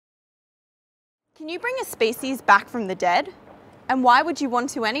Can you bring a species back from the dead? And why would you want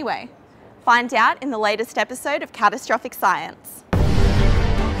to anyway? Find out in the latest episode of Catastrophic Science.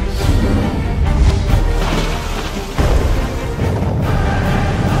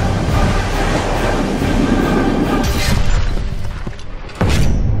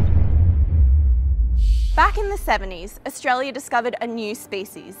 Back in the 70s, Australia discovered a new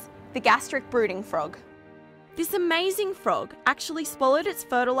species, the gastric-brooding frog. This amazing frog actually swallowed its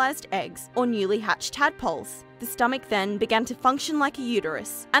fertilised eggs or newly hatched tadpoles. The stomach then began to function like a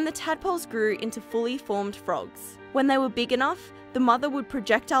uterus, and the tadpoles grew into fully formed frogs. When they were big enough, the mother would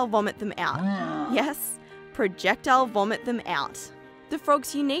projectile vomit them out. Yes, projectile vomit them out. The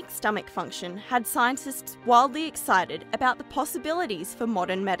frog's unique stomach function had scientists wildly excited about the possibilities for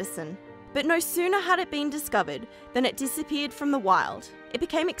modern medicine. But no sooner had it been discovered than it disappeared from the wild. It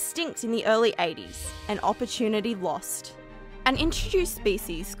became extinct in the early 80s, an opportunity lost. An introduced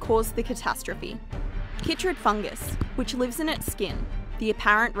species caused the catastrophe. Chytrid fungus, which lives in its skin, the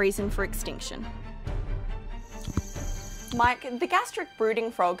apparent reason for extinction. Mike, the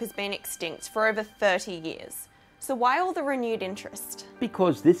gastric-brooding frog has been extinct for over 30 years. So why all the renewed interest?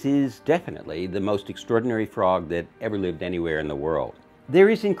 Because this is definitely the most extraordinary frog that ever lived anywhere in the world. There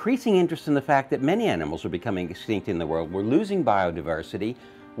is increasing interest in the fact that many animals are becoming extinct in the world. We're losing biodiversity.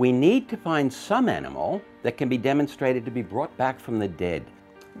 We need to find some animal that can be demonstrated to be brought back from the dead.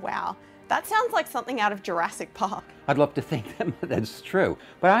 Wow, that sounds like something out of Jurassic Park. I'd love to think that that's true,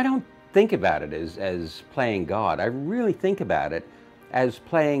 but I don't think about it as playing God. I really think about it as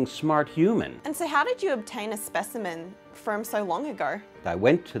playing smart human. And so how did you obtain a specimen from so long ago? I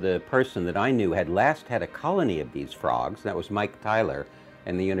went to the person that I knew had last had a colony of these frogs. That was Mike Tyler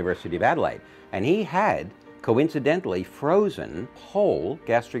in the University of Adelaide. And he had, coincidentally, frozen whole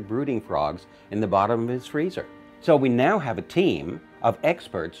gastric-brooding frogs in the bottom of his freezer. So we now have a team of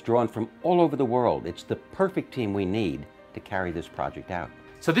experts drawn from all over the world. It's the perfect team we need to carry this project out.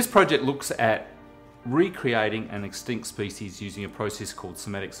 So this project looks at recreating an extinct species using a process called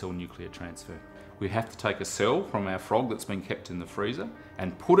somatic cell nuclear transfer. We have to take a cell from our frog that's been kept in the freezer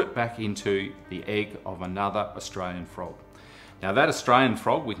and put it back into the egg of another Australian frog. Now that Australian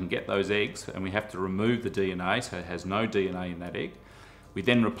frog, we can get those eggs and we have to remove the DNA so it has no DNA in that egg. We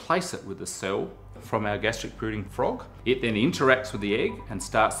then replace it with a cell from our gastric-brooding frog. It then interacts with the egg and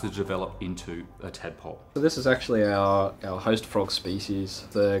starts to develop into a tadpole. So this is actually our host frog species,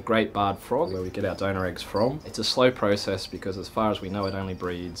 the great barred frog, where we get our donor eggs from. It's a slow process because as far as we know it only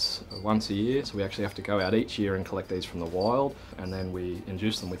breeds once a year, so we actually have to go out each year and collect these from the wild, and then we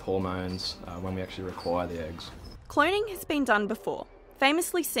induce them with hormones when we actually require the eggs. Cloning has been done before,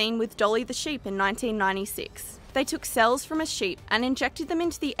 famously seen with Dolly the sheep in 1996. They took cells from a sheep and injected them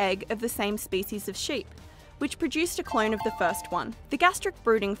into the egg of the same species of sheep, which produced a clone of the first one. The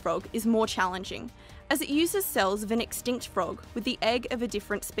gastric-brooding frog is more challenging, as it uses cells of an extinct frog with the egg of a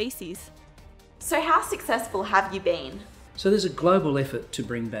different species. So how successful have you been? So there's a global effort to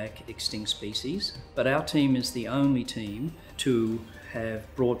bring back extinct species, but our team is the only team to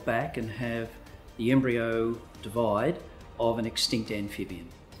have brought back and have the embryo divide of an extinct amphibian.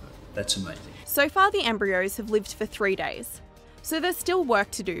 That's amazing. So far the embryos have lived for 3 days, so there's still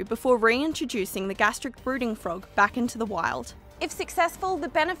work to do before reintroducing the gastric-brooding frog back into the wild. If successful, the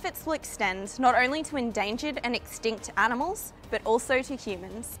benefits will extend not only to endangered and extinct animals, but also to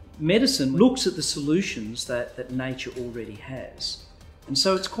humans. Medicine looks at the solutions that nature already has. And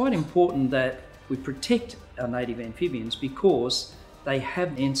so it's quite important that we protect our native amphibians because they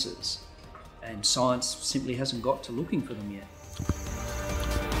have answers, and science simply hasn't got to looking for them yet.